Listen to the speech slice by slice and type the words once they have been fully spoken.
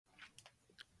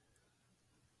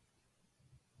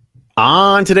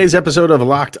On today's episode of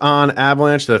Locked On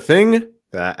Avalanche, the thing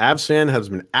that Avs fan has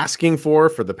been asking for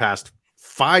the past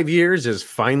 5 years is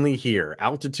finally here.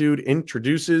 Altitude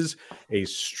introduces a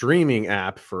streaming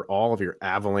app for all of your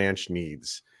Avalanche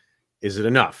needs. Is it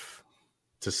enough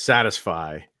to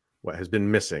satisfy what has been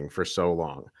missing for so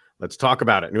long? Let's talk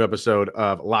about it. New episode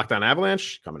of Locked On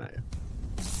Avalanche coming at you.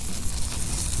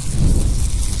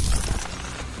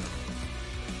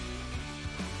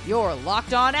 Your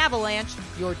Locked On Avalanche,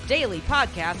 your daily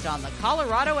podcast on the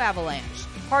Colorado Avalanche.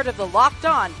 Part of the Locked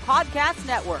On Podcast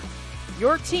Network.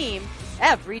 Your team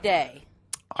every day.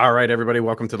 All right, everybody.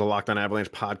 Welcome to the Locked On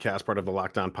Avalanche podcast, part of the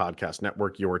Locked On Podcast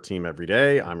Network, your team every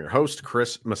day. I'm your host,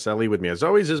 Chris Maselli. With me, as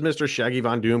always, is Mr. Shaggy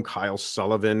Von Doom, Kyle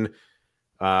Sullivan.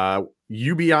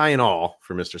 UBI and all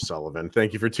for Mr. Sullivan.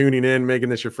 Thank you for tuning in, making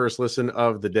this your first listen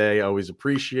of the day. Always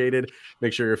appreciated.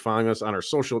 Make sure you're following us on our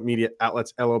social media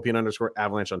outlets,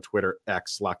 LOPN_Avalanche on Twitter,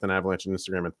 X, Locked On Avalanche on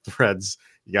Instagram, and Threads.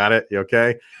 You got it? You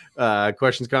okay?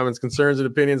 Questions, comments, concerns, and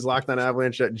opinions,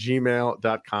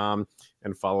 lockedonavalanche@gmail.com.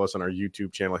 And follow us on our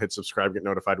YouTube channel. Hit subscribe, get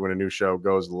notified when a new show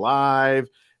goes live.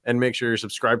 And make sure you're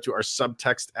subscribed to our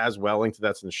subtext as well. Link to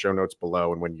that's in the show notes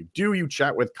below. And when you do, you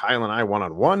chat with Kyle and I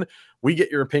one-on-one. We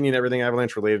get your opinion, everything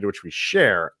Avalanche related, which we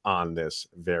share on this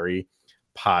very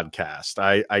podcast.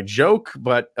 I joke,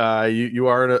 but you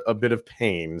are in a bit of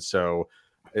pain. So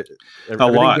everything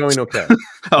going okay?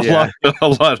 a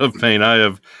lot of pain. I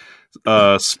have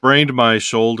sprained my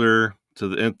shoulder to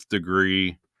the nth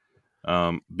degree.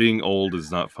 Being old is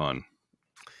not fun.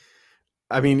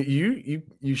 I mean,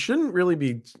 you shouldn't really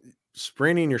be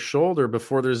spraining your shoulder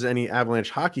before there's any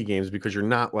Avalanche hockey games because you're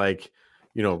not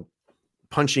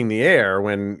punching the air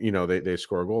when, they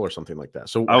score a goal or something like that.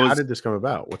 So how did this come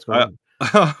about? What's going on?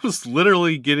 I was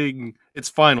literally it's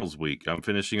finals week. I'm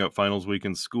finishing up finals week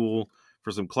in school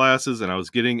for some classes, and I was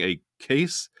getting a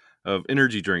case of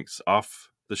energy drinks off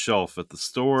the shelf at the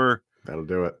store. That'll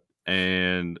do it.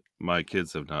 And my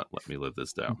kids have not let me live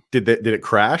this down. Did it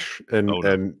crash?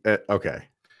 Okay.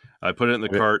 I put it in the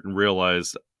cart and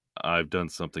realized I've done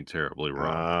something terribly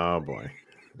wrong. Oh boy.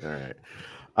 All right.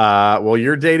 Well,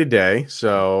 you're day to day,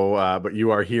 so but you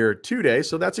are here today,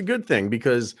 so that's a good thing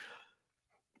because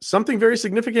something very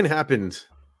significant happened,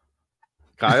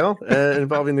 Kyle,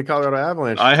 involving the Colorado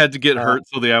Avalanche. I had to get hurt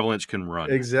so the Avalanche can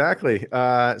run. Exactly.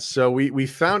 So we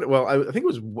found, well, I think it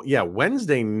was,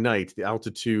 Wednesday night, the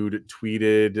Altitude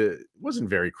tweeted, it wasn't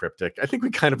very cryptic. I think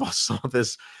we kind of all saw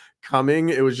this coming.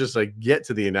 It was just like, get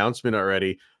to the announcement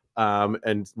already.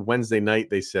 And Wednesday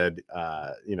night, they said,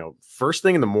 first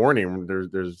thing in the morning,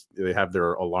 they have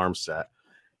their alarm set.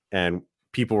 And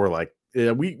people were like,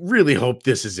 yeah, we really hope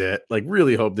this is it. Like,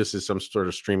 really hope this is some sort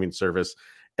of streaming service.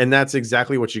 And that's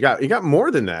exactly what you got. You got more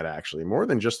than that, actually, more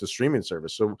than just the streaming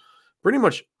service. So pretty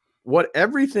much what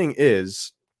everything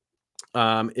is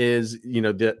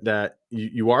that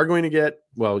you are going to get,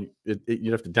 well,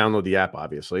 you have to download the app,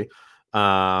 obviously.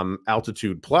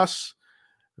 Altitude Plus,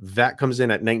 that comes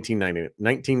in at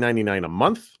 $19.99 a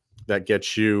month. That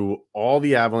gets you all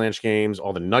the Avalanche games,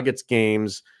 all the Nuggets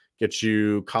games, gets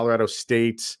you Colorado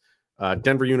State,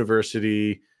 Denver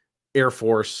University, Air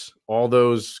Force, all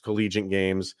those collegiate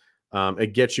games.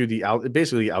 It gets you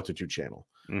basically the Altitude channel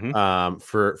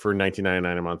for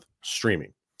 $19.99 a month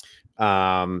streaming.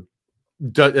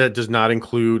 It does not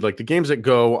include like the games that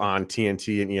go on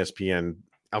TNT and ESPN.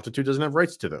 Altitude doesn't have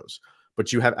rights to those,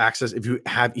 but you have access. If you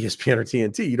have ESPN or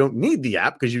TNT, you don't need the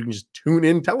app because you can just tune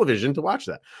in television to watch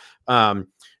that.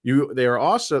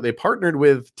 They partnered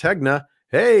with Tegna.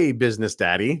 Hey, business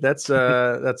daddy, that's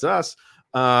us.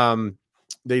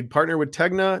 They partnered with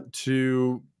Tegna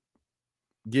to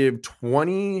give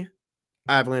 20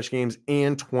 Avalanche games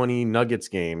and 20 Nuggets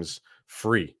games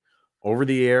free over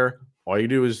the air. All you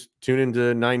do is tune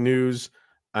into 9 News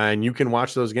and you can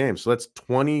watch those games. So that's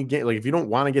 20 games. Like if you don't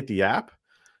want to get the app,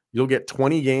 you'll get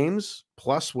 20 games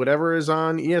plus whatever is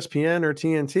on ESPN or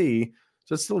TNT.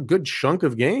 So it's still a good chunk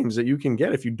of games that you can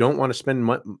get if you don't want to spend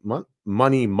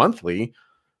money monthly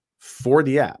for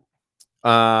the app.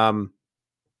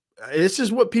 This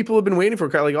is what people have been waiting for.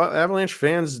 Like Avalanche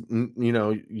fans,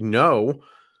 know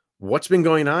what's been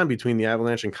going on between the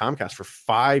Avalanche and Comcast for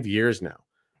 5 years now.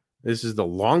 This is the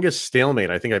longest stalemate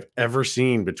I think I've ever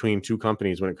seen between two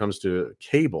companies when it comes to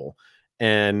cable.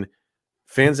 And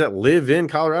fans that live in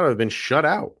Colorado have been shut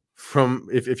out from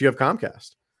if you have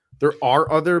Comcast. There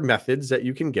are other methods that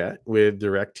you can get with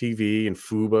DirecTV and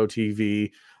Fubo TV.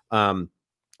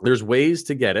 There's ways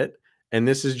to get it. And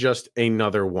this is just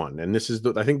another one. And I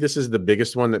think this is the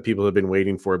biggest one that people have been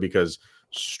waiting for because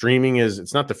streaming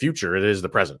it's not the future. It is the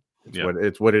present.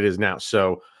 It's what it is now.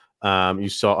 So you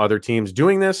saw other teams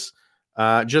doing this.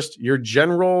 Just your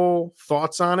general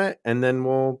thoughts on it, and then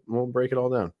we'll break it all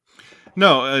down.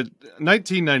 No,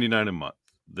 $19.99 a month.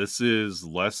 This is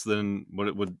less than what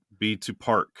it would be to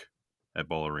park at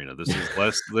Ball Arena. This is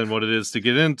less than what it is to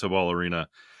get into Ball Arena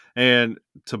and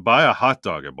to buy a hot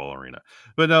dog at Ball Arena.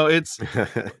 But no, it's I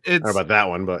don't know about that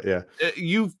one, but yeah,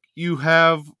 you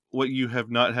have what you have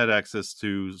not had access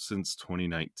to since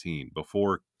 2019,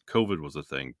 before COVID was a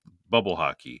thing. Bubble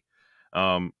hockey,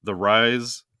 the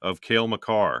rise of Cale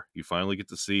Makar. You finally get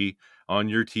to see on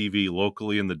your TV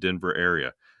locally in the Denver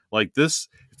area. Like this,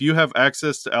 if you have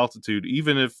access to Altitude,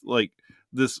 even if like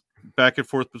this back and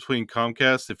forth between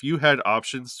Comcast, if you had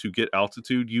options to get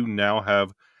Altitude, you now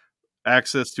have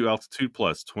access to Altitude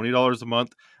Plus, $20 a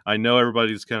month. I know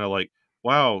everybody's kind of like,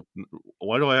 wow,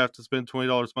 why do I have to spend $20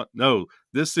 a month? No,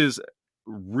 this is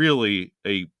really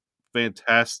a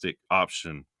fantastic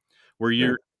option where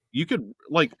you could,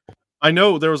 like, I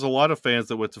know there was a lot of fans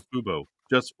that went to Fubo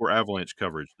just for Avalanche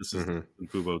coverage. This is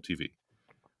Fubo TV.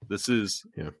 This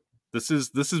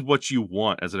is what you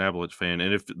want as an Avalanche fan.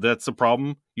 And if that's the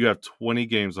problem, you have 20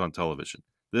 games on television.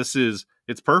 It's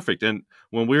perfect. And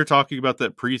when we were talking about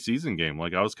that preseason game,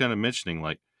 like I was kind of mentioning,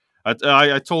 like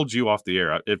I told you off the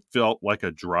air, it felt like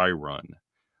a dry run.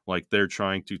 Like they're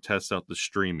trying to test out the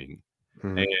streaming.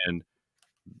 And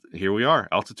here we are.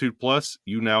 Altitude Plus,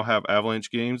 you now have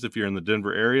Avalanche games if you're in the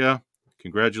Denver area.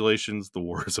 Congratulations, the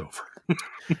war is over.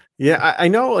 Yeah, I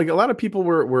know. Like a lot of people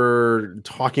were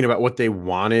talking about what they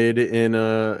wanted in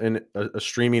a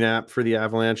streaming app for the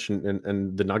Avalanche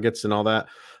and the Nuggets and all that.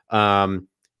 And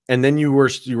then you're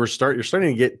starting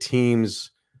to get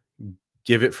teams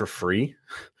give it for free.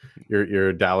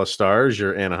 Your Dallas Stars,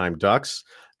 your Anaheim Ducks,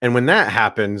 and when that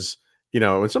happens,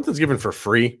 when something's given for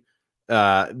free,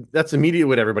 that's immediately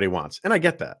what everybody wants, and I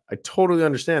get that. I totally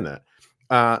understand that.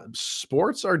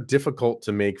 Sports are difficult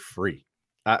to make free.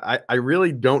 I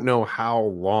really don't know how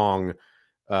long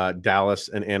Dallas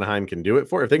and Anaheim can do it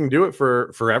for. If they can do it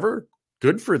for forever,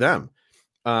 good for them.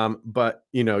 But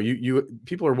you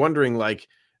people are wondering like,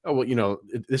 oh well,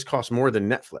 this costs more than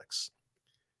Netflix.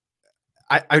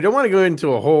 I don't want to go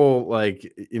into a whole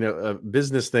a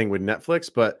business thing with Netflix,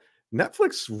 but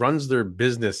Netflix runs their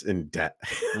business in debt.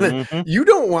 You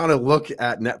don't want to look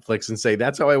at Netflix and say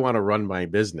that's how I want to run my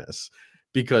business,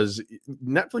 because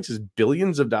Netflix is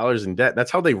billions of dollars in debt.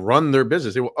 That's how they run their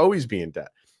business. They will always be in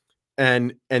debt.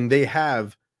 And they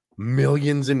have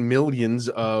millions and millions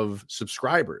of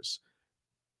subscribers.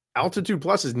 Altitude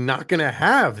Plus is not going to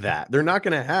have that. They're not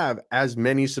going to have as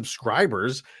many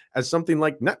subscribers as something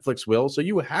like Netflix will. So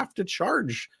you have to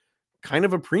charge kind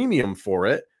of a premium for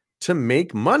it to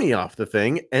make money off the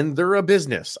thing. And they're a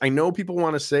business. I know people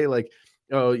want to say like,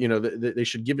 oh, they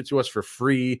should give it to us for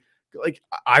free. Like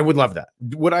I would love that.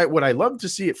 Would I love to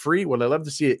see it free? Would I love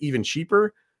to see it even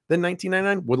cheaper than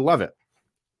 $19.99? Would love it.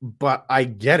 But I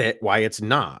get it why it's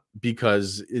not,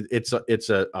 because it's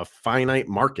a finite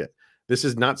market. This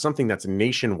is not something that's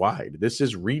nationwide. This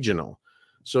is regional.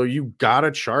 So you got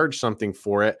to charge something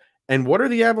for it. And what are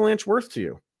the Avalanche worth to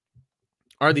you?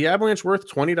 Are the Avalanche worth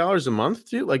 $20 a month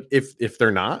to you? Like if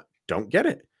they're not, don't get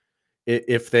it.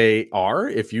 If they are,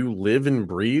 if you live and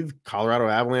breathe Colorado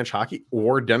Avalanche hockey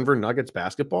or Denver Nuggets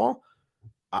basketball,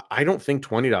 I don't think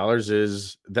 $20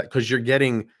 is that, because you're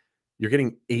getting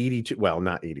 82, well,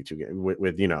 not 82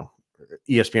 with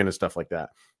ESPN and stuff like that.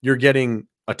 You're getting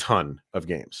a ton of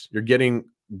games. You're getting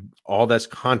all this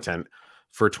content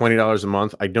for $20 a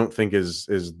month. I don't think is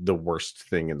the worst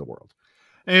thing in the world.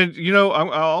 And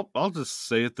I'll just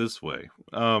say it this way: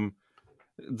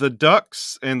 the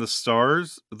Ducks and the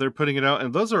Stars, they're putting it out,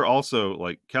 and those are also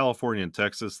like California and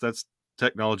Texas. That's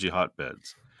technology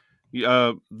hotbeds.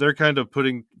 They're kind of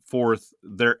putting forth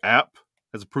their app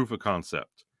as a proof of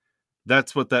concept.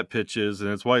 That's what that pitch is,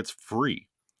 and it's why it's free.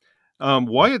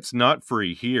 Why it's not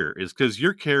free here is because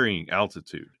you're carrying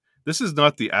Altitude. This is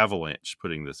not the Avalanche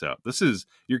putting this out.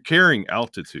 You're carrying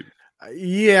Altitude.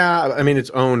 Yeah, I mean it's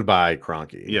owned by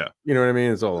Kroenke. Yeah, you know what I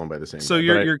mean. It's all owned by the same. So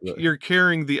guy, you're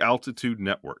carrying the Altitude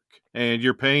network, and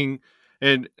you're paying.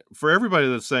 And for everybody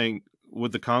that's saying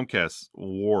with the Comcast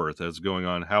war that's going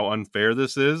on, how unfair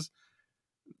this is,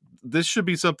 this should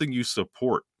be something you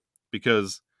support,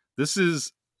 because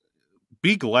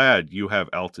be glad you have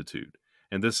Altitude.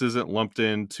 And this isn't lumped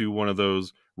into one of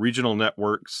those regional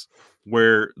networks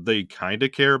where they kind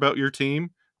of care about your team.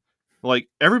 Like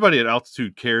everybody at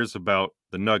Altitude cares about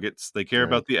the Nuggets. They care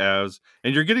about the Avs,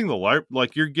 and you're getting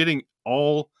you're getting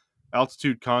all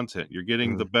Altitude content. You're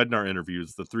getting the Bednar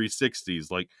interviews, the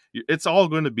 360s. Like it's all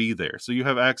going to be there. So you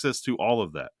have access to all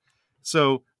of that.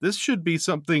 So this should be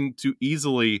something to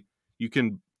easily,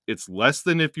 it's less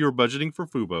than if you're budgeting for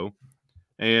Fubo.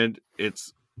 and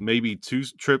it's maybe 2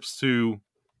 trips to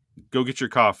go get your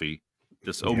coffee.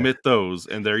 Just omit those,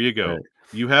 and there you go. Right.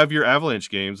 You have your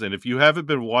Avalanche games, and if you haven't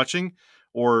been watching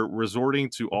or resorting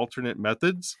to alternate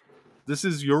methods, this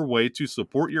is your way to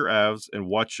support your Avs and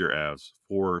watch your Avs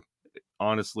for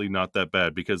honestly not that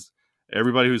bad, because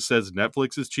everybody who says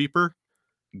Netflix is cheaper,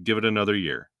 give it another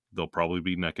year. They'll probably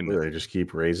be neck and neck. They just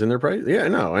keep raising their price. Yeah,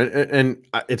 no, and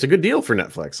it's a good deal for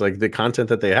Netflix. Like the content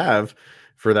that they have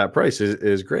for that price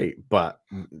is great, but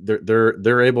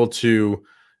they're able to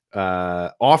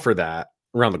offer that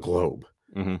around the globe,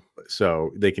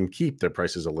 so they can keep their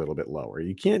prices a little bit lower.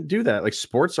 You can't do that. Like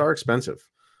sports are expensive.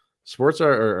 Sports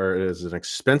are is an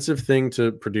expensive thing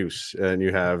to produce, and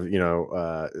you have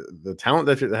the talent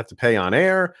that you have to pay on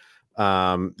air.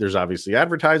 There's obviously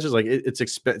advertisers. Like it's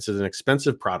expensive. It's an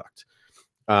expensive product.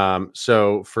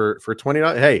 So for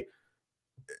 $20, hey,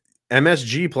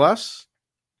 MSG Plus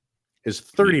is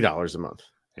 $30 a month.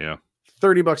 Yeah,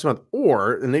 $30 a month.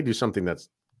 And they do something that's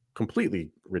completely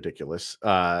ridiculous.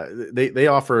 They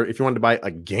offer, if you wanted to buy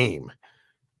a game,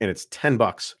 and it's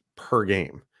 $10 per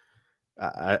game.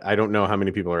 I don't know how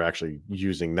many people are actually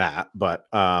using that, but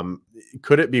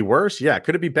could it be worse? Yeah.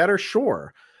 Could it be better?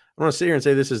 Sure. I want to sit here and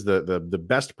say this is the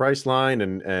best price line,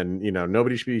 and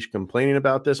nobody should be complaining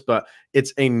about this, but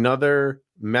it's another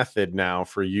method now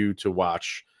for you to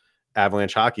watch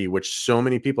Avalanche hockey, which so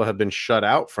many people have been shut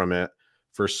out from it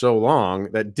for so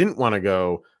long that didn't want to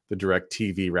go the direct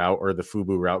TV route or the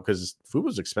Fubo route, because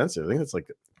Fubo's expensive. I think it's like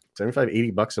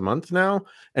 $75-$80 a month now.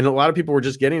 And a lot of people were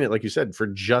just getting it, like you said, for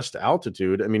just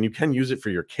Altitude. I mean, you can use it for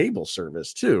your cable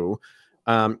service too.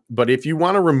 But if you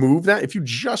want to remove that, if you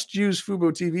just use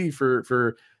Fubo TV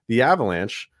for the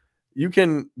Avalanche, you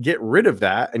can get rid of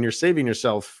that, and you're saving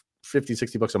yourself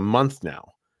 $50-$60 a month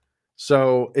now.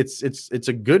 So it's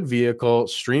a good vehicle.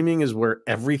 Streaming is where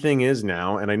everything is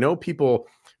now. And I know people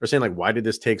are saying, like, why did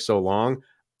this take so long?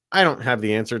 I don't have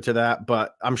the answer to that,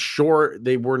 but I'm sure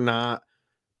they were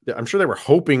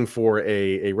hoping for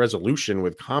a resolution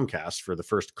with Comcast for the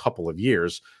first couple of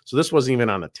years. So this wasn't even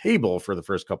on the table for the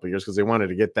first couple of years, because they wanted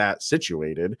to get that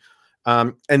situated.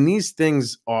 And these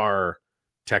things are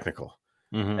technical.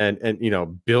 And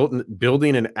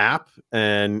building an app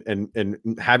and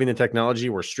having the technology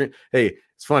where Hey,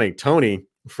 it's funny. Tony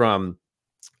from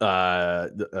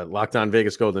Locked On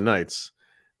Vegas Golden Knights,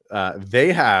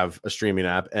 they have a streaming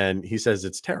app, and he says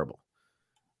it's terrible.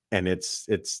 And it's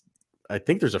I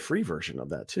think there's a free version of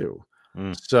that too.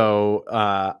 So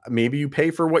maybe you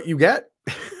pay for what you get.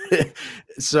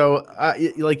 So I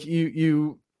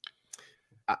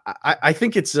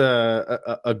think it's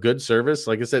a good service,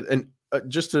 like I said. And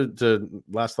just to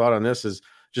last thought on this is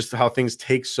just how things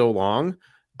take so long.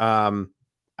 I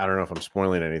don't know if I'm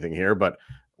spoiling anything here, but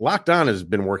Locked On has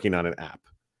been working on an app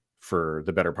for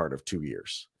the better part of 2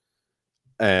 years.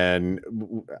 And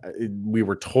we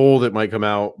were told it might come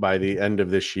out by the end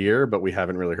of this year, but we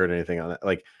haven't really heard anything on that.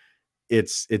 Like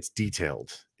it's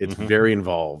detailed. It's very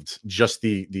involved. Just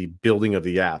the building of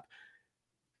the app,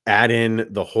 add in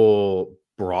the whole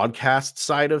broadcast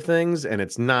side of things. And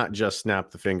it's not just snap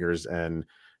the fingers and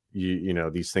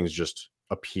these things just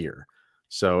appear.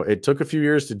 So it took a few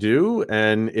years to do,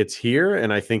 and it's here.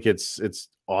 And I think it's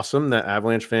awesome that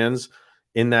Avalanche fans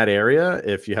in that area,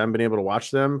 if you haven't been able to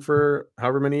watch them for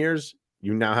however many years,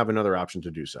 you now have another option to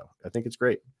do so. I think it's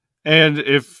great. And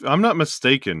if I'm not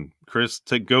mistaken, Chris,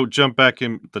 to go jump back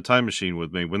in the time machine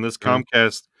with me, when this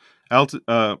Comcast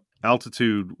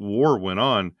Altitude war went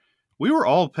on, we were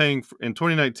all paying in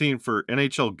 2019 for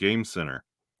NHL Game Center.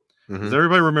 Does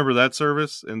everybody remember that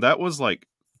service? And that was like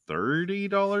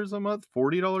 $30 a month,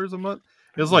 $40 a month.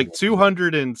 It was like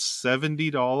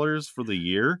 $270 for the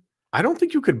year. I don't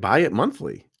think you could buy it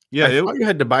monthly. Yeah, I thought you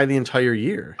had to buy the entire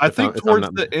year. I think towards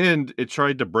the end it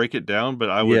tried to break it down, but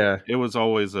it was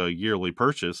always a yearly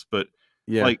purchase. But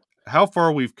like how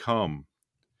far we've come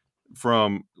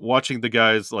from watching the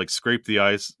guys like scrape the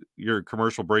ice, your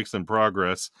commercial breaks in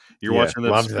progress. You're watching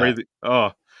them spray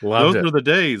those were the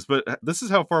days. But this is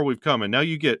how far we've come, and now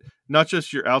you get not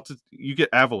just your you get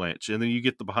Avalanche, and then you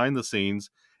get the behind the scenes,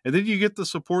 and then you get the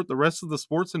support the rest of the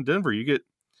sports in Denver. You get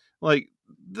like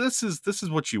this is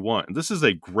what you want. This is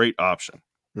a great option.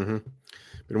 Been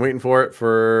waiting for it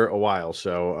for a while,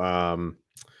 so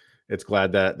it's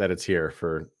glad that it's here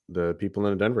for the people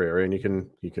in the Denver area, and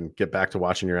you can get back to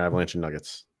watching your Avalanche and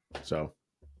Nuggets. So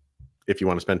if you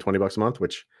want to spend $20 a month,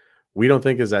 which we don't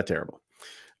think is that terrible.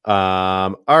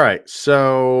 All right.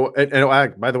 So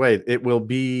and by the way,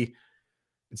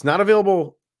 it's not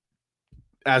available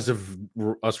as of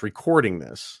us recording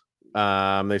this.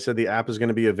 They said the app is going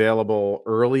to be available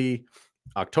early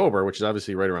October, which is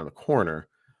obviously right around the corner.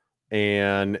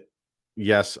 and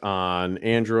yes, on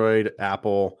Android,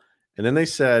 Apple. And then they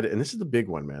said, and this is the big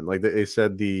one, man. Like they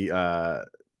said, the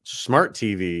smart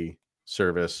TV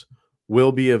service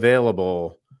will be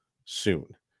available soon.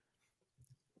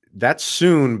 That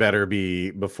soon better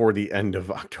be before the end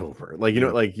of October. Like, you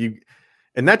know, like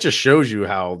and that just shows you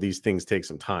how these things take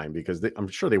some time, because I'm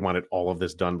sure they wanted all of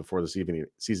this done before the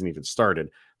season even started.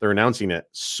 They're announcing it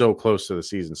so close to the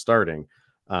season starting,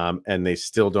 and they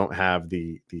still don't have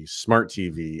the smart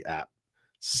TV app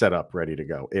set up ready to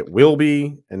go. It will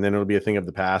be, and then it'll be a thing of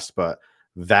the past, but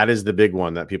that is the big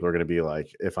one that people are going to be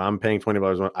like, if I'm paying $20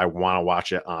 a month, I want to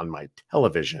watch it on my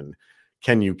television.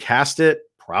 Can you cast it?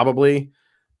 Probably.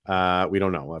 We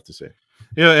don't know. We'll have to see.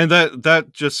 Yeah, and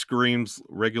that just screams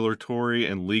regulatory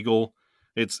and legal.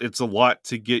 It's a lot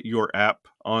to get your app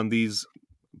on these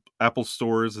Apple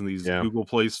stores and these Google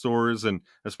Play stores, and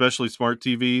especially smart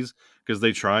TVs, because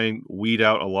they try and weed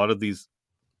out a lot of the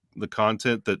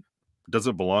content that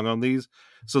doesn't belong on these.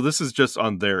 So this is just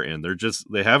on their end.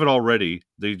 They have it already.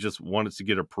 They just want it to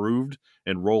get approved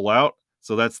and roll out.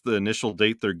 So that's the initial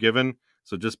date they're given.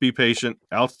 So just be patient.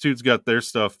 Altitude's got their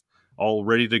stuff all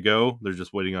ready to go. They're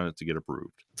just waiting on it to get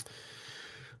approved.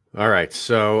 All right.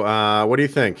 So what do you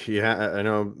think? I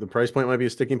know the price point might be a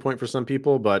sticking point for some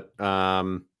people, but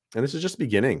and this is just the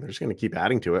beginning. They're just going to keep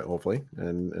adding to it, hopefully,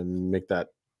 and make that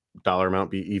dollar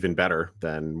amount be even better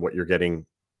than what you're getting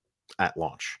at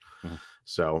launch. Mm-hmm.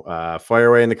 So fire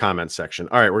away in the comments section.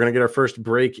 All right, we're going to get our first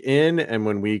break in, and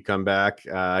when we come back,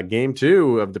 game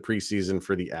 2 of the preseason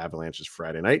for the Avalanche is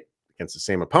Friday night against the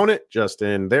same opponent, just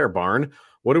in their barn.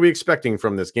 What are we expecting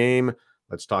from this game?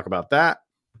 Let's talk about that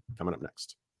coming up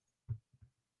next.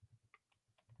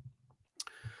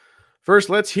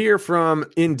 First, let's hear from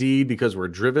Indeed, because we're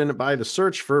driven by the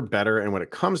search for better. And when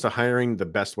it comes to hiring, the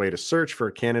best way to search for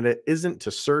a candidate isn't to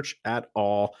search at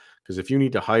all, because if you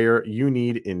need to hire, you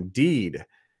need Indeed.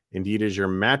 Indeed is your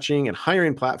matching and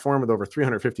hiring platform with over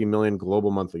 350 million global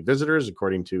monthly visitors,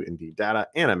 according to Indeed data,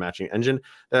 and a matching engine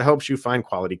that helps you find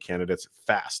quality candidates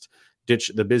fast.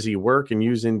 Ditch the busy work and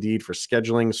use Indeed for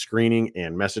scheduling, screening,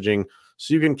 and messaging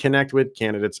so you can connect with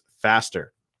candidates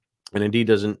faster. And Indeed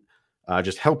doesn't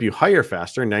just help you hire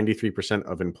faster. 93%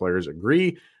 of employers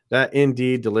agree that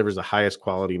Indeed delivers the highest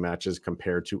quality matches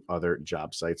compared to other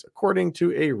job sites, according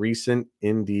to a recent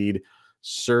Indeed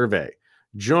survey.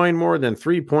 Join more than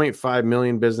 3.5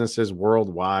 million businesses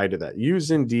worldwide that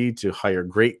use Indeed to hire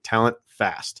great talent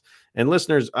fast. And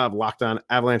listeners of Locked On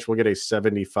Avalanche will get a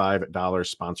 $75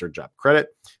 sponsored job credit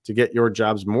to get your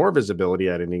jobs more visibility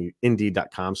at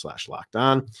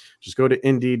Indeed.com/lockedon. Just go to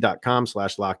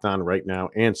Indeed.com/lockedon right now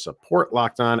and support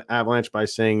Locked On Avalanche by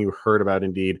saying you heard about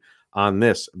Indeed on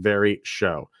this very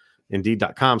show.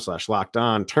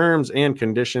 Indeed.com/lockedon. Terms and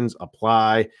conditions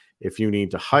apply. If you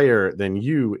need to hire, then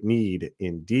you need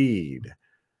Indeed.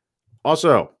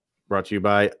 Also, brought to you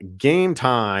by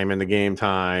Gametime and the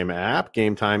Gametime app.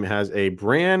 Gametime has a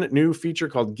brand new feature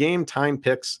called Gametime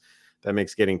Picks that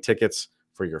makes getting tickets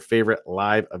for your favorite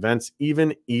live events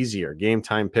even easier.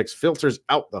 Gametime Picks filters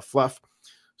out the fluff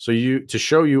to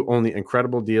show you only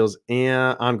incredible deals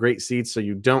and on great seats, so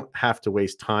you don't have to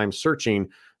waste time searching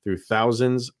through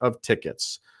thousands of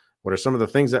tickets. What are some of the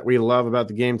things that we love about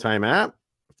the Gametime app?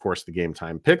 Of course, the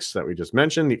Gametime Picks that we just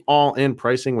mentioned, the all-in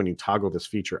pricing when you toggle this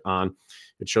feature on.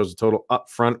 It shows the total up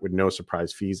front with no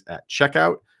surprise fees at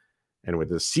checkout. And with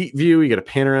the seat view, you get a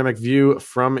panoramic view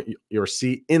from your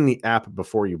seat in the app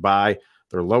before you buy.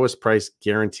 Their lowest price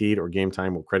guaranteed, or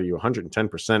Gametime will credit you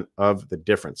 110% of the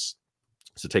difference.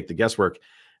 So take the guesswork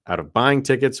out of buying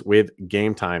tickets with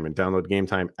Gametime, and download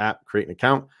Gametime app, create an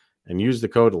account, and use the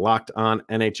code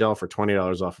LOCKEDONNHL for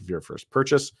 $20 off of your first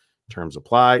purchase. Terms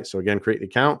apply. So again, create the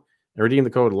account and redeem the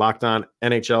code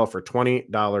LOCKEDONNHL for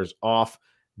 $20 off.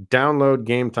 Download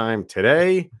Gametime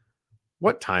today.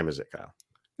 What time is it, Kyle?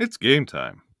 It's game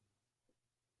time.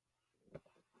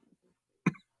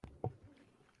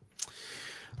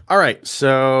 All right.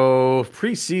 So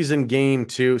preseason game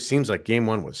 2. Seems like game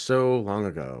 1 was so long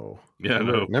ago. Yeah,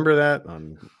 remember that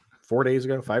on 5 days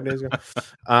ago?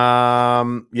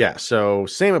 Yeah. So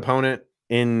same opponent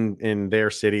in their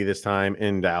city this time,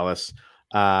 in Dallas.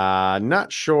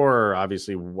 Not sure,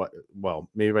 obviously,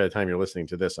 maybe by the time you're listening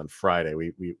to this on Friday,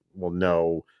 we will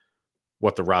know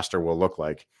what the roster will look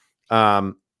like.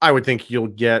 I would think you'll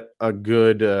get a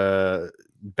good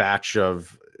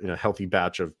healthy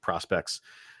batch of prospects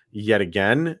yet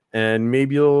again, and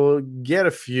maybe you'll get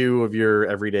a few of your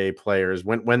everyday players.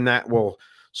 When that will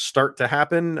start to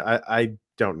happen, I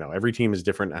don't know. Every team is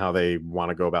different how they want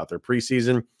to go about their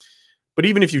preseason. But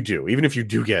even if you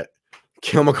do get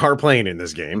Cale Makar playing in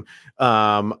this game,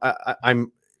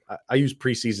 I'm I use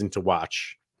preseason to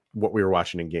watch what we were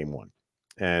watching in game one,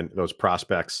 and those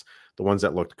prospects, the ones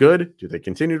that looked good, do they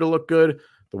continue to look good?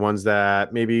 The ones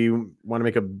that maybe want to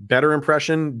make a better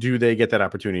impression, do they get that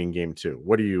opportunity in game two?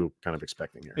 What are you kind of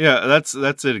expecting here? Yeah, that's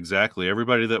it exactly.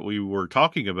 Everybody that we were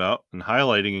talking about and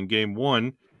highlighting in game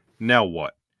one, now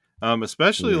what?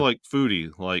 Especially Mhm. like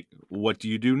Foodie, like what do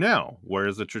you do now? Where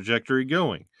is the trajectory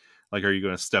going? Like, are you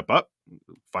going to step up,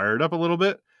 fire it up a little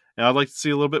bit? And I'd like to see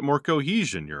a little bit more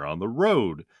cohesion. You're on the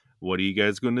road. What are you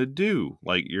guys going to do?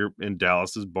 Like, you're in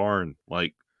Dallas's barn.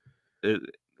 Like, it,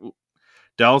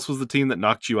 Dallas was the team that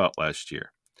knocked you out last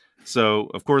year. So,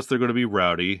 of course, they're going to be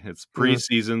rowdy. It's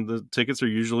preseason. The tickets are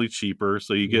usually cheaper.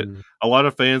 So you get a lot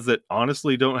of fans that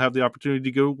honestly don't have the opportunity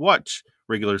to go watch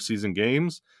regular season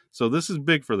games. So this is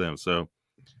big for them. So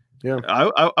Yeah.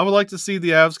 I would like to see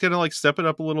the Avs kind of like step it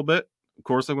up a little bit. Of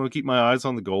course, I'm going to keep my eyes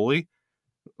on the goalie,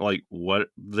 like what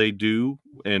they do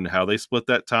and how they split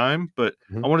that time. But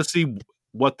I want to see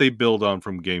what they build on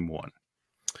from game one.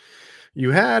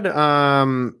 You had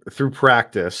through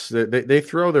practice, they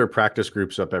throw their practice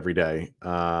groups up every day.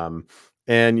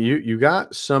 And you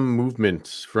got some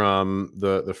movement from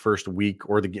the first week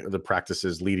or the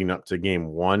practices leading up to game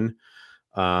one.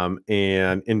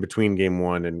 And in between game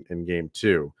one and game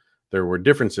two, there were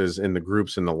differences in the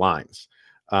groups and the lines.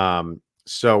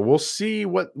 So we'll see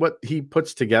what he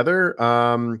puts together.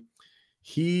 I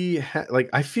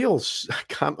feel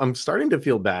I'm starting to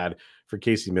feel bad for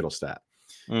Casey Middlestat.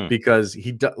 Because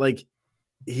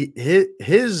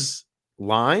his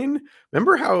line,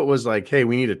 remember how it was like, hey,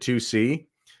 we need a 2C?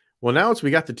 Well, now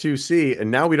we got the 2C,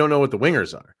 and now we don't know what the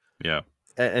wingers are. Yeah.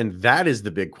 And that is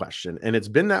the big question. And it's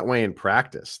been that way in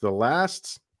practice.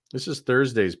 This is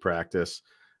Thursday's practice.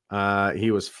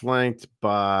 He was flanked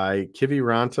by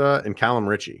Kiviranta and Callum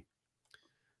Ritchie.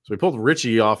 So we pulled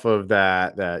Ritchie off of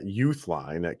that youth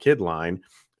line, that kid line.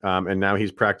 And now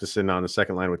he's practicing on the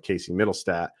second line with Casey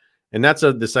Middlestat. And that's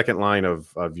the second line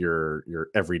of your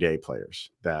everyday players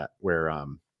where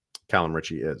Callum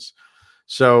Ritchie is.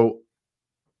 So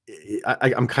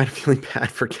I'm kind of feeling bad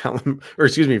for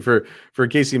for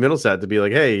Casey Middlestat to be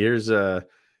like, hey, here's the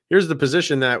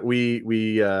position that we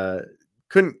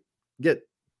couldn't get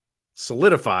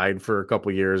solidified for a couple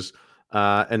years,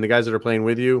 and the guys that are playing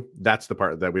with you, that's the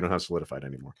part that we don't have solidified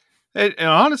anymore. And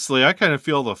honestly, I kind of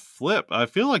feel the flip. I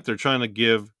feel like they're trying to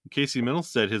give Casey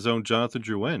Middlestat his own Jonathan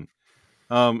Drouin.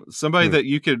 Somebody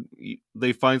that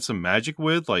they find some magic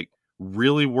with, like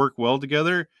really work well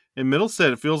together. And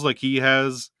Middlestat, it feels like he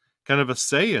has kind of a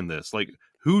say in this. Like,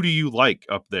 who do you like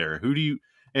up there?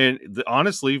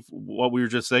 Honestly, what we were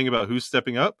just saying about who's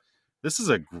stepping up, this is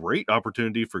a great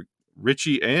opportunity for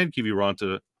Ritchie and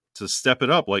Kiviranta to step it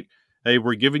up. Like, hey,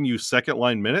 we're giving you second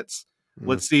line minutes.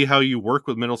 Let's see how you work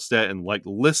with Middlestat and like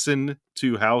listen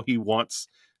to how he wants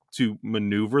to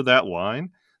maneuver that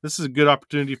line. This is a good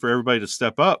opportunity for everybody to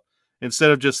step up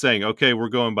instead of just saying, okay, we're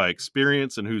going by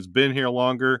experience and who's been here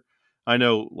longer. I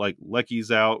know like Lecky's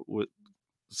out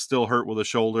still hurt with a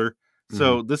shoulder.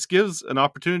 So this gives an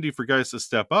opportunity for guys to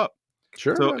step up.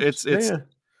 Sure. So it's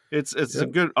a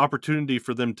good opportunity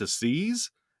for them to seize.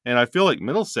 And I feel like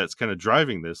Middlestat's kind of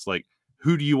driving this. Like,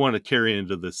 who do you want to carry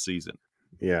into this season?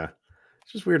 Yeah.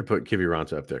 It's just weird to put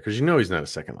Kiviranta up there because he's not a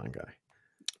second line guy.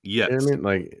 Yes. I mean,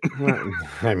 like,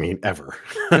 ever.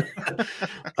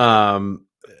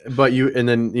 But you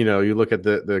look at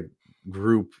the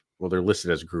group. Well, they're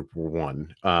listed as group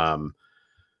one.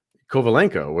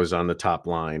 Kovalenko was on the top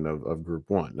line of group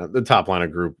one. Now, the top line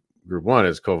of group one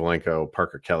is Kovalenko,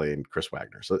 Parker Kelly, and Chris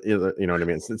Wagner. So you know what I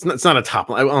mean. It's not a top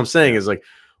line. All I'm saying is like,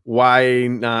 why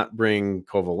not bring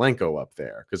Kovalenko up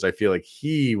there? Because I feel like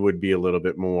he would be a little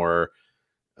bit more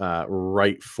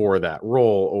right for that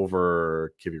role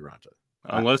over Kiviranta.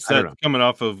 Unless that's coming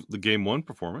off of the game one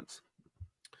performance.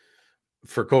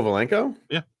 For Kovalenko?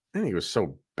 Yeah. I think he was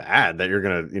so bad that you're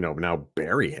going to, now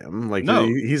bury him. Like, no,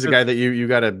 he's a guy that you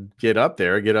got to get up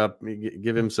there,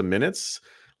 give him some minutes,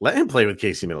 let him play with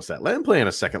Casey Middlestat, let him play on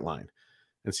a second line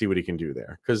and see what he can do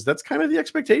there. Because that's kind of the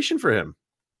expectation for him.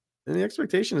 And the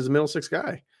expectation is a middle six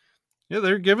guy. Yeah,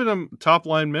 they're giving him top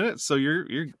line minutes, so you're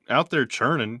out there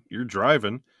churning, you're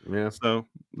driving. Yeah, so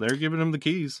they're giving him the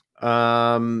keys.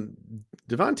 Devon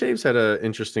Taves had an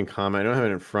interesting comment. I don't have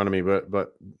it in front of me,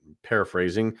 but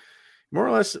paraphrasing, more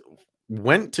or less,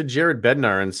 went to Jared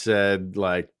Bednar and said,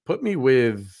 like, put me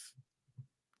with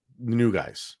new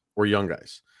guys or young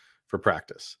guys for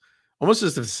practice. Almost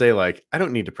as if to say, like, I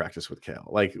don't need to practice with Kale.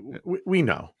 Like, we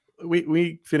know.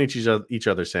 We finish each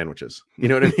other's sandwiches. You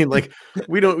know what I mean? Like,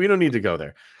 we don't need to go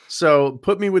there. So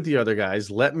put me with the other guys.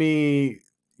 Let me,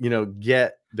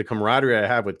 get the camaraderie I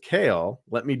have with Kale.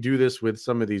 Let me do this with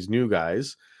some of these new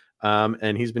guys.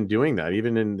 And he's been doing that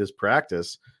even in this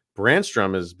practice.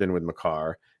 Brandstrom has been with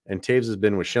Makar, and Taves has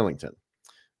been with Shillington.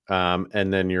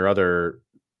 And then your other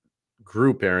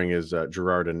group pairing is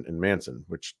Gerard and Manson,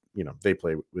 which, they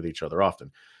play with each other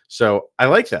often. So I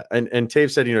like that. And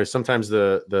Taves said, sometimes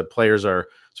the players are,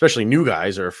 especially new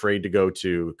guys, are afraid to go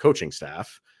to coaching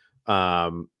staff.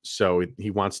 So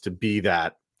he wants to be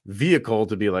that vehicle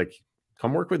to be like,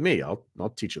 come work with me. I'll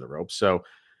teach you the ropes. So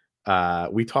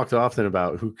we talked often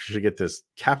about who should get this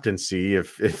captaincy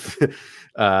if Gabe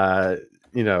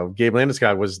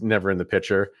Landeskog was never in the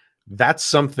picture. That's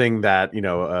something that,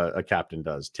 a captain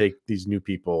does. Take these new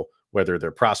people, whether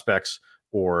they're prospects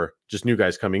or just new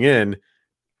guys coming in,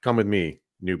 come with me,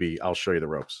 newbie. I'll show you the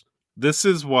ropes. This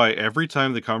is why every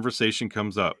time the conversation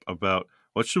comes up about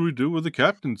what should we do with the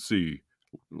captaincy,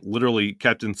 literally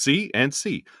Captain C and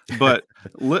C, but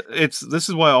this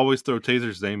is why I always throw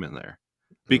Taser's name in there,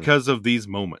 because of these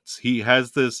moments. He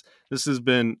has this is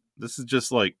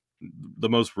just like the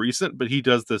most recent, but he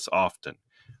does this often,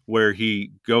 where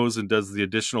he goes and does the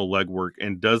additional legwork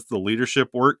and does the leadership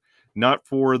work, not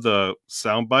for the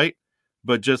soundbite,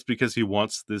 but just because he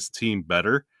wants this team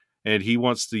better, and he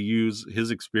wants to use his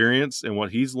experience and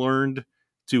what he's learned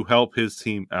to help his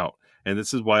team out. And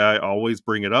this is why I always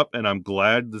bring it up, and I'm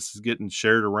glad this is getting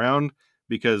shared around,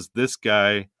 because this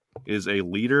guy is a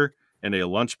leader and a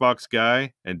lunchbox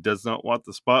guy and does not want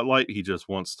the spotlight. He just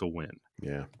wants to win.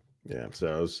 Yeah.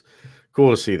 So it was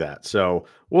cool to see that. So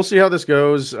we'll see how this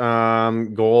goes.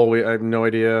 Goal, I have no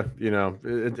idea.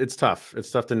 It's tough.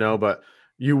 It's tough to know, but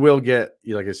you will get,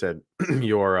 like I said,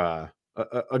 your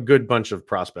a good bunch of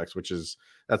prospects,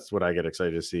 that's what I get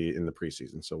excited to see in the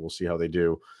preseason. So we'll see how they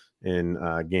do in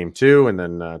game 2, and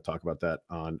then talk about that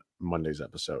on Monday's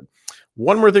episode.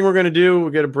 One more thing we're going to do, we'll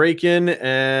get a break in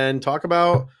and let's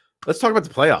talk about the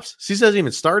playoffs. Season hasn't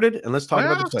even started, and let's talk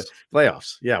about the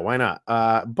playoffs. Yeah, why not?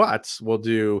 But we'll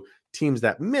do teams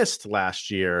that missed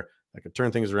last year that could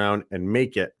turn things around and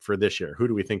make it for this year. Who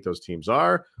do we think those teams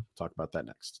are? We'll talk about that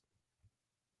next.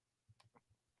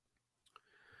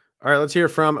 All right, let's hear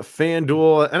from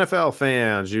FanDuel. NFL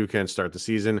fans, you can start the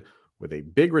season with a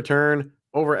big return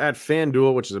over at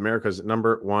FanDuel, which is America's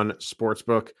 #1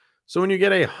 sportsbook. So when you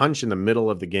get a hunch in the middle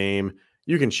of the game,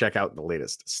 you can check out the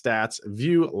latest stats,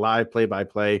 view live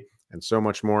play-by-play, and so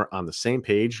much more on the same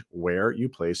page where you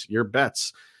place your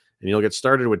bets. And you'll get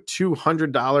started with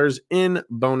 $200 in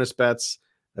bonus bets.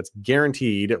 That's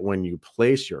guaranteed when you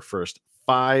place your first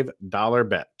 $5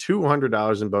 bet.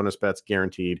 $200 in bonus bets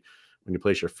guaranteed when you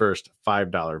place your first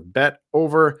 $5 bet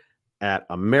over at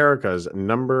America's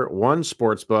 #1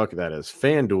 sportsbook. That is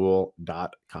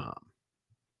FanDuel.com.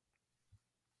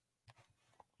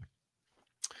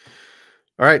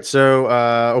 All right, so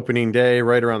opening day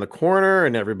right around the corner,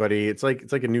 and everybody, it's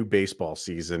like a new baseball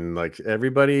season. Like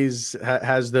everybody's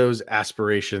has those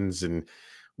aspirations, and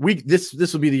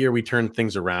this will be the year we turn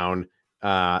things around.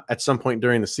 At some point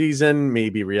during the season,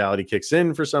 maybe reality kicks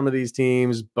in for some of these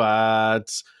teams,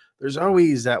 but there's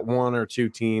always that one or two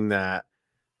team that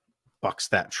bucks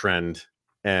that trend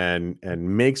and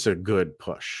makes a good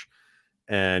push.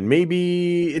 And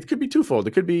maybe it could be twofold.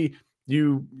 It could be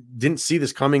you didn't see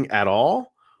this coming at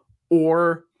all,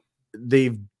 or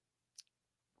they've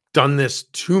done this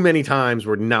too many times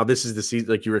where now this is the season,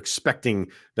 like you're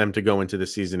expecting them to go into the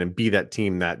season and be that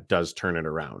team that does turn it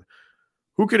around.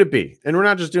 Who could it be? And we're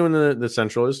not just doing the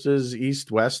Central. This is East,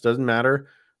 West, doesn't matter.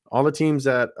 All the teams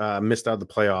that missed out of the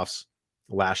playoffs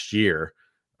last year,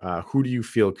 who do you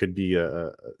feel could be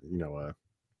a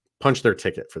punch their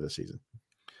ticket for the season?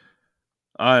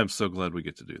 I am so glad we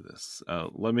get to do this.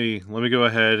 Let me go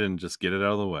ahead and just get it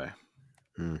out of the way.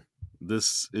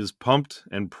 This is pumped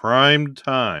and primed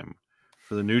time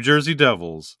for the New Jersey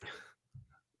Devils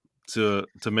to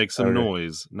make some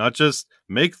noise, not just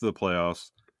make the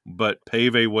playoffs, but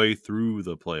pave a way through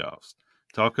the playoffs.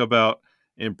 Talk about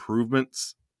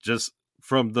improvements just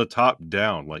from the top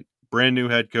down, like brand new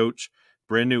head coach,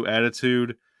 brand new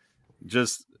attitude,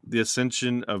 just the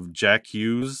ascension of Jack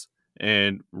Hughes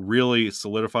and really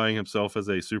solidifying himself as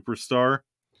a superstar.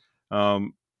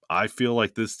 I feel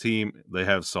like this team, they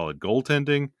have solid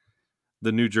goaltending.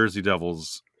 The New Jersey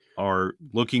Devils are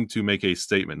looking to make a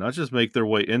statement, not just make their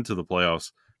way into the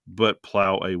playoffs, but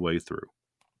plow a way through.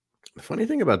 The funny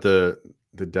thing about the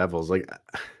Devils, like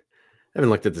I haven't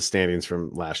looked at the standings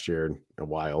from last year in a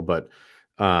while, but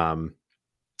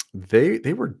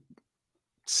they were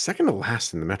second to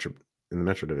last in the Metro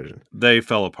Division. They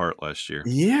fell apart last year.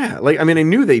 Yeah, like I mean, I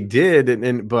knew they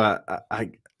did, but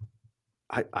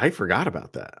I forgot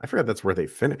about that. I forgot that's where they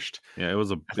finished. Yeah,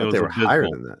 they were higher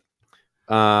than that.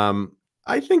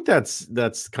 I think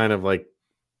that's kind of like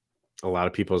a lot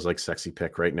of people's like sexy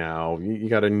pick right now. You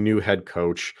got a new head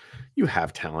coach. You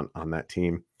have talent on that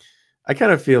team. I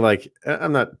kind of feel like I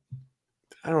don't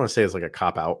want to say it's like a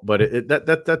cop out, but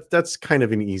that's kind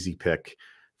of an easy pick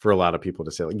for a lot of people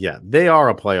to say, like, yeah, they are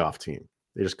a playoff team.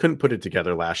 They just couldn't put it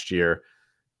together last year.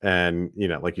 And,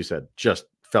 like you said, just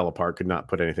fell apart, could not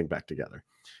put anything back together.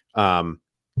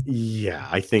 Yeah,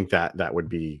 I think that would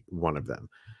be one of them.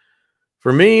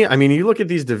 For me, I mean, you look at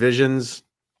these divisions,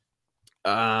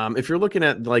 if you're looking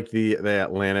at like the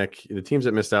Atlantic, the teams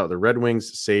that missed out, the Red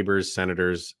Wings, Sabres,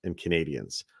 Senators, and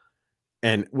Canadiens.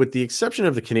 And with the exception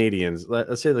of the Canadiens,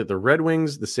 let's say that the Red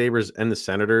Wings, the Sabres, and the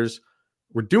Senators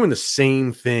were doing the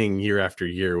same thing year after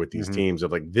year with these teams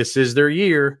of like, this is their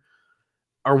year.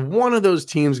 Are one of those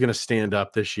teams going to stand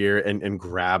up this year and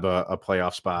grab a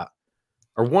playoff spot?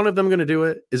 Are one of them going to do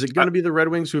it? Is it going to be the Red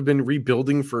Wings, who have been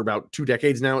rebuilding for about 2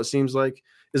 decades now, it seems like?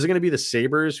 Is it going to be the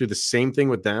Sabres, who the same thing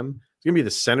with them? It's going to be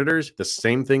the Senators, the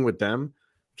same thing with them.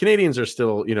 Canadians are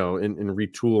still, in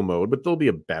retool mode, but they'll be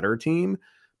a better team,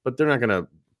 but they're not going to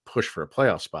push for a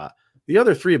playoff spot. The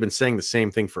other three have been saying the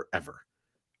same thing forever.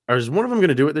 Is one of them going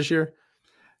to do it this year?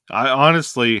 I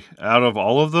honestly, out of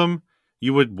all of them,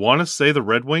 you would want to say the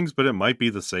Red Wings, but it might be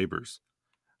the Sabres.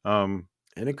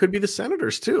 And it could be the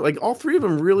Senators too. Like, all three of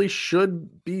them really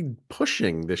should be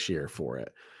pushing this year for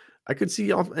it. I could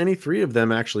see any three of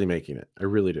them actually making it. I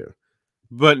really do.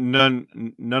 But none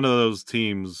of those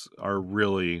teams are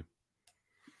really,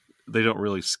 they don't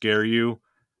really scare you.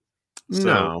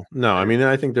 So, no. I mean,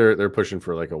 I think they're pushing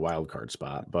for like a wild card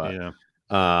spot, but yeah.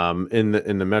 In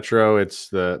the Metro, it's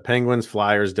the Penguins,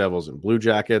 Flyers, Devils, and Blue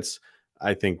Jackets.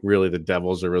 I think really the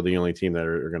Devils are really the only team that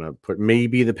are going to put.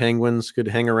 Maybe the Penguins could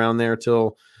hang around there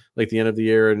till like the end of the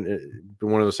year, and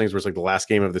one of those things where it's like the last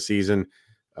game of the season,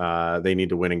 they need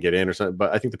to win and get in or something.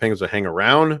 But I think the Penguins will hang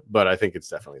around. But I think it's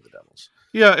definitely the Devils.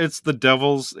 Yeah, it's the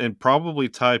Devils, and probably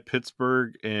tie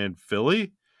Pittsburgh and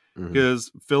Philly,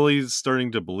 because Philly's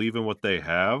starting to believe in what they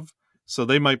have. So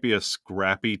they might be a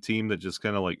scrappy team that just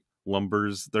kind of like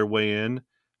lumbers their way in.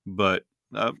 But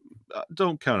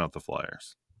don't count out the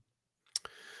Flyers.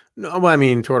 No, well, I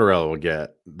mean, Tortorella will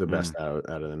get the best out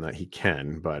of them that he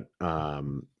can, but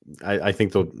I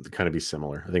think they'll kind of be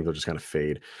similar. I think they'll just kind of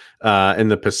fade. In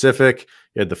the Pacific,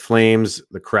 you had the Flames,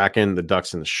 the Kraken, the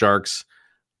Ducks, and the Sharks.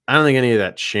 I don't think any of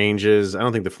that changes. I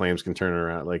don't think the Flames can turn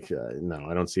around. No,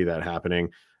 I don't see that happening.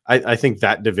 I think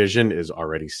that division is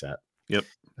already set. Yep.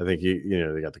 I think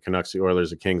they got the Canucks, the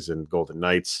Oilers, the Kings, and Golden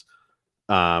Knights.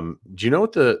 Do you know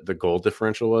what the goal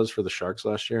differential was for the Sharks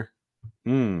last year?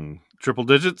 Triple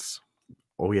digits?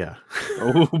 Oh, yeah.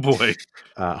 Oh, boy.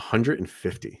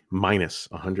 150, minus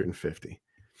 150.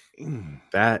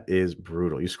 That is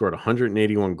brutal. You scored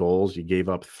 181 goals. You gave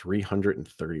up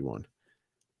 331.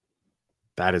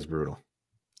 That is brutal.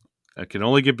 That can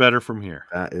only get better from here.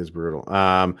 That is brutal.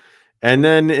 And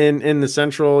then in the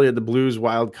Central, you had the Blues,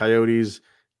 Wild, Coyotes,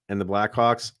 and the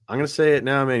Blackhawks. I'm going to say it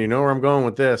now, man. You know where I'm going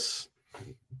with this.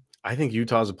 I think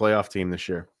Utah's a playoff team this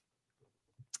year.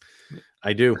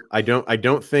 I do. I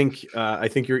don't think. I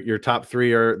think your top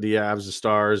three are the Avs, the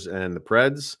Stars, and the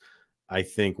Preds. I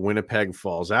think Winnipeg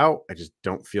falls out. I just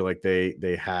don't feel like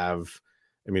they have.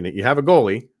 I mean, you have a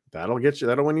goalie that'll get you.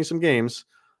 That'll win you some games.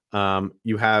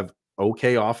 You have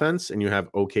okay offense and you have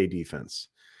okay defense.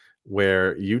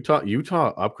 Where Utah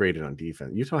upgraded on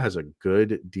defense. Utah has a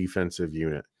good defensive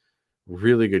unit,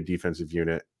 really good defensive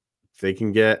unit. They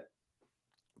can get,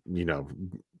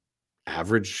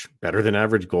 average, better than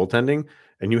average goaltending,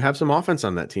 and you have some offense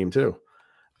on that team too.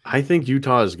 I think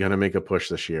Utah is going to make a push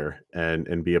this year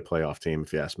and be a playoff team,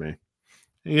 if you ask me.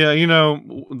 Yeah,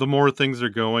 the more things are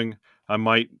going, I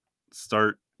might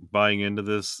start buying into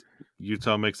this.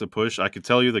 Utah makes a push. I could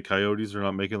tell you the Coyotes are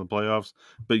not making the playoffs,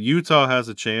 but Utah has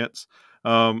a chance.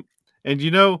 And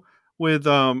with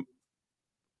the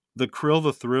Krill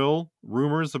the Thrill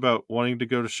rumors about wanting to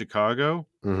go to Chicago,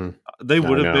 they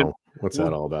would have been. What's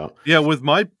that all about? Yeah,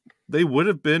 they would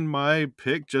have been my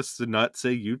pick just to not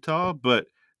say Utah, but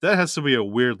that has to be a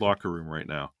weird locker room right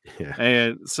now. Yeah.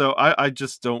 And so I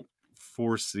just don't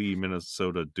foresee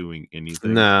Minnesota doing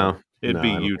anything. No, it'd be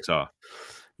Utah.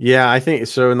 Yeah, I think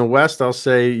so. In the West, I'll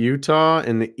say Utah.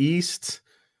 In the East,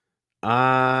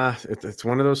 it's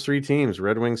one of those three teams: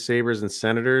 Red Wings, Sabres, and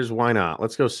Senators. Why not?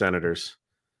 Let's go Senators.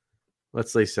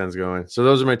 Let's say Sens going. So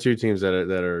those are my two teams that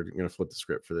are going to flip the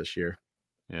script for this year.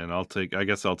 And I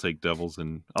guess I'll take Devils,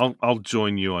 and I'll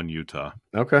join you on Utah.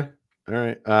 Okay. All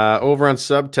right. Over on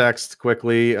subtext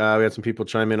quickly, we had some people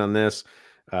chime in on this.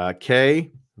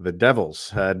 Kay, the Devils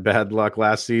had bad luck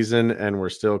last season and we're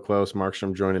still close.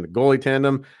 Markstrom joining the goalie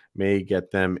tandem may get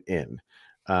them in.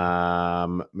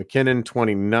 McKinnon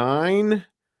 29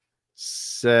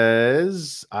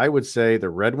 says, I would say the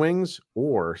Red Wings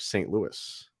or St.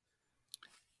 Louis.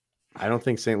 I don't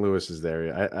think St. Louis is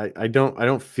there. I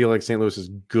don't feel like St. Louis is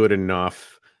good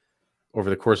enough over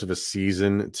the course of a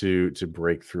season to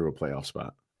break through a playoff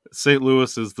spot. St.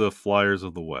 Louis is the Flyers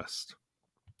of the West.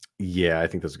 Yeah, I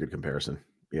think that's a good comparison.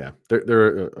 Yeah,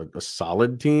 they're a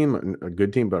solid team, a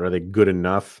good team, but are they good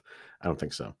enough? I don't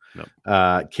think so.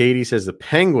 No. Katie says the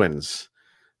Penguins,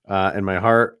 and my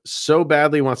heart so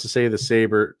badly wants to see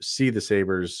the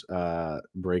Sabres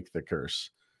break the curse.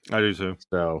 I do too.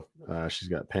 So she's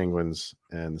got Penguins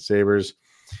and the Sabres.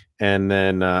 And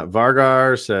then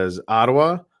Vargar says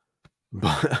Ottawa,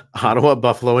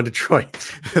 Buffalo, and Detroit.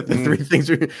 The three teams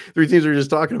we were just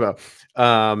talking about.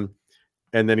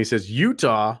 And then he says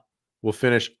Utah will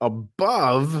finish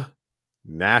above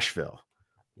Nashville.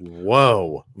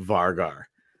 Whoa, Vargar.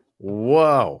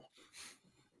 Whoa.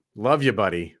 Love you,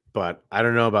 buddy, but I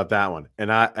don't know about that one.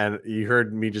 And you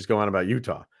heard me just go on about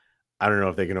Utah. I don't know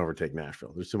if they can overtake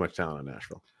Nashville. There's too much talent in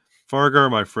Nashville. Vargar,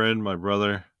 my friend, my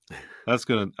brother. I'm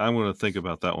gonna think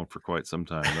about that one for quite some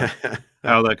time.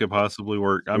 How that could possibly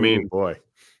work. I mean, boy,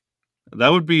 that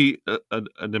would be an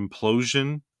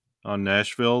implosion on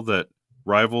Nashville that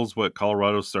rivals what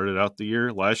Colorado started out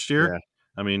last year. Yeah.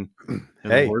 I mean, in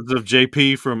the words of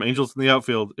JP from Angels in the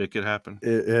Outfield, it could happen.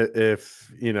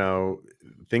 If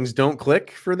things don't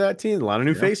click for that team, a lot of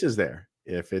new faces there.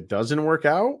 If it doesn't work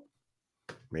out,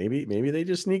 maybe they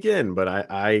just sneak in. But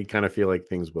I kind of feel like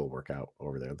things will work out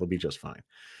over there. They'll be just fine.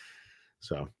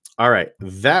 So, all right,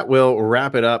 that will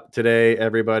wrap it up today,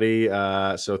 everybody.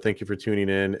 So thank you for tuning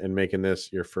in and making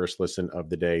this your first listen of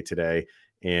the day today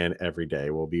and every day.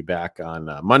 We'll be back on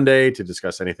Monday to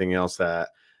discuss anything else that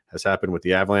has happened with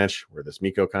the Avalanche or this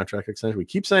Mikko contract extension. We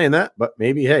keep saying that, but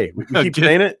maybe, hey, we keep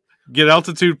saying it. Get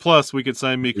Altitude Plus, we could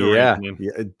sign Mikko. Yeah,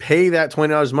 pay that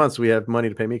 $20 a month so we have money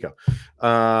to pay Mikko.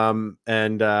 We'll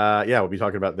be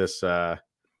talking about this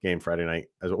game Friday night.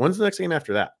 When's the next game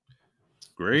after that?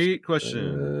 Great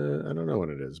question. I don't know when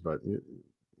it is, but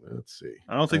let's see.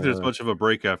 I don't think there's much of a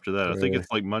break after that. I think it's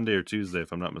like Monday or Tuesday,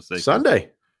 if I'm not mistaken.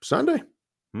 Sunday.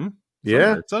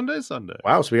 Yeah, Sunday.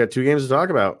 Wow, so we got 2 games to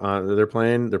talk about. They're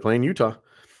playing Utah,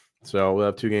 so we'll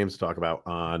have 2 games to talk about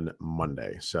on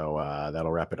Monday. So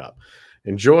that'll wrap it up.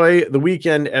 Enjoy the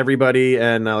weekend, everybody,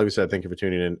 and like we said, thank you for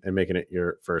tuning in and making it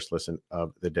your first listen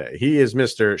of the day. He is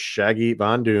Mr. Shaggy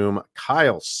Von Doom,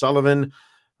 Kyle Sullivan.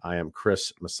 I am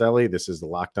Chris Maselli. This is the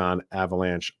Locked On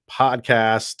Avalanche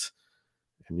podcast.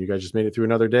 And you guys just made it through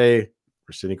another day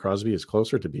where Sidney Crosby is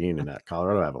closer to being in that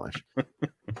Colorado Avalanche.